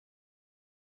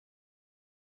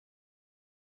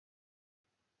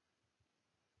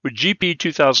With GP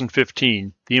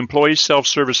 2015, the employee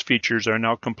self-service features are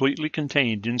now completely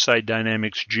contained inside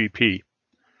Dynamics GP.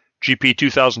 GP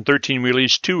 2013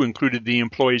 Release 2 included the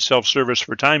employee self-service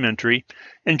for time entry,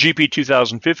 and GP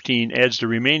 2015 adds the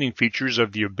remaining features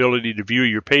of the ability to view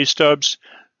your pay stubs,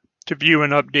 to view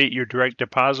and update your direct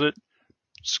deposit,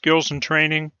 skills and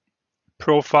training,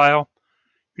 profile,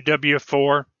 your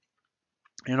W-4,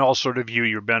 and also to view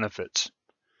your benefits.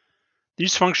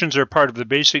 These functions are part of the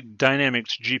basic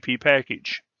Dynamics GP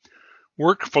package.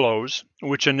 Workflows,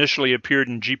 which initially appeared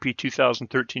in GP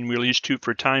 2013 Release 2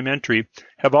 for time entry,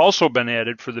 have also been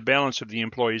added for the balance of the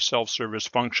employee self-service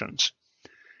functions.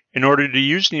 In order to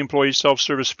use the employee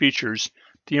self-service features,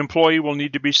 the employee will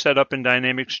need to be set up in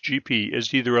Dynamics GP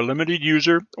as either a limited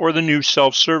user or the new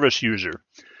self-service user.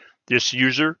 This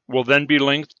user will then be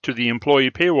linked to the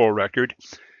employee payroll record.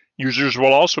 Users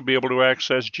will also be able to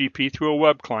access GP through a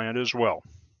web client as well.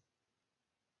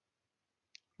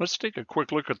 Let's take a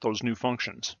quick look at those new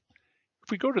functions. If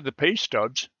we go to the pay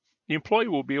stubs, the employee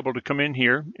will be able to come in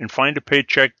here and find a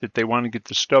paycheck that they want to get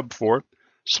the stub for,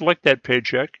 select that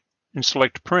paycheck, and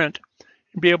select print,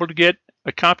 and be able to get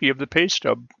a copy of the pay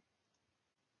stub.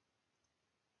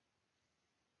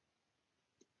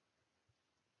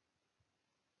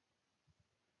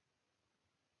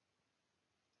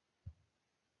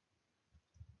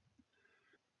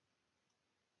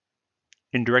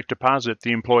 In direct deposit,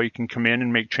 the employee can come in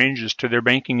and make changes to their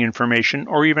banking information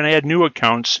or even add new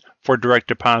accounts for direct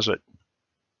deposit.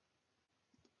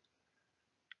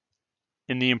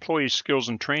 In the employee skills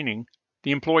and training,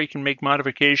 the employee can make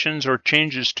modifications or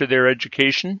changes to their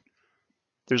education.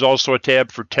 There's also a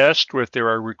tab for tests if there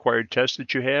are required tests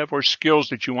that you have or skills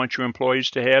that you want your employees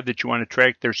to have, that you want to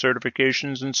track their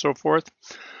certifications and so forth.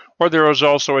 Or there is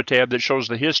also a tab that shows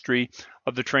the history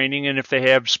of the training, and if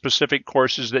they have specific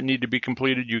courses that need to be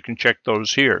completed, you can check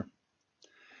those here.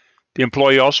 The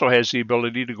employee also has the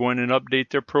ability to go in and update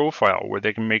their profile, where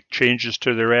they can make changes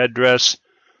to their address,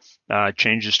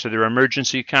 changes to their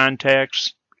emergency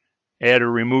contacts, add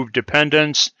or remove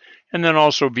dependents, and then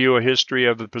also view a history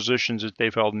of the positions that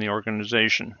they've held in the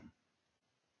organization.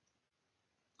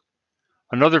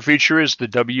 Another feature is the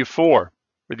W-4,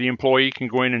 where the employee can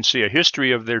go in and see a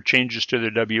history of their changes to their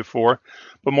W-4,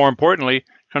 but more importantly,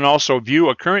 can also view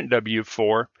a current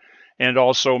W-4 and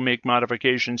also make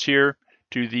modifications here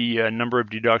to the number of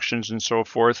deductions and so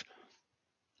forth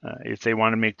if they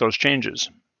want to make those changes.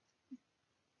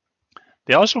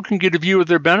 They also can get a view of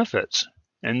their benefits.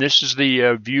 And this is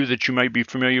the view that you might be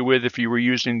familiar with if you were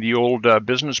using the old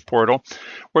business portal,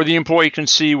 where the employee can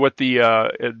see what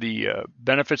the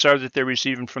benefits are that they're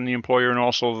receiving from the employer and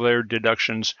also their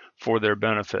deductions for their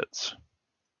benefits.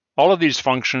 All of these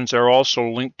functions are also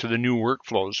linked to the new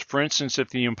workflows. For instance, if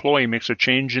the employee makes a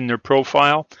change in their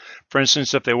profile, for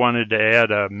instance, if they wanted to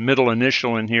add a middle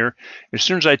initial in here, as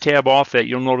soon as I tab off that,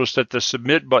 you'll notice that the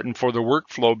submit button for the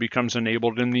workflow becomes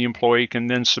enabled, and the employee can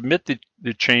then submit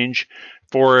the change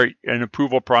for an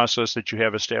approval process that you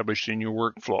have established in your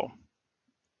workflow.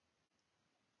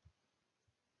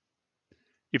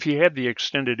 If you have the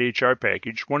extended HR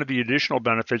package, one of the additional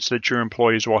benefits that your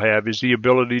employees will have is the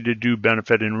ability to do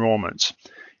benefit enrollments.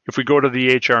 If we go to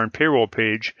the HR and payroll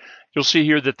page, you'll see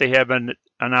here that they have an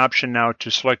option now to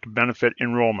select benefit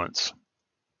enrollments.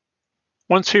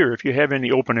 Once here, if you have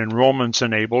any open enrollments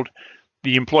enabled,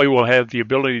 the employee will have the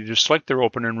ability to select their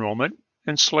open enrollment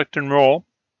and select enroll,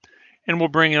 and we'll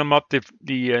bring them up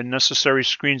the necessary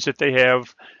screens that they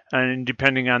have, and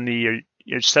depending on the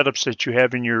setups that you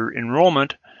have in your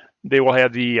enrollment, they will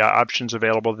have the options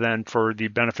available then for the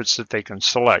benefits that they can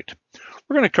select.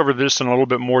 We're going to cover this in a little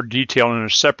bit more detail in a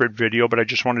separate video, but I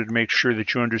just wanted to make sure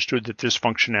that you understood that this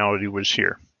functionality was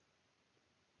here.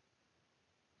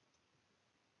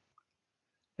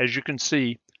 As you can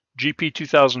see, GP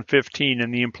 2015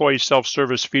 and the employee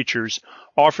self-service features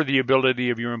offer the ability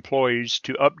of your employees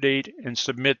to update and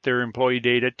submit their employee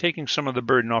data, taking some of the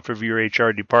burden off of your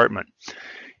HR department.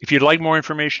 If you'd like more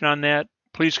information on that,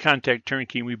 please contact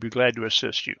Turnkey and we'd be glad to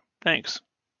assist you. Thanks.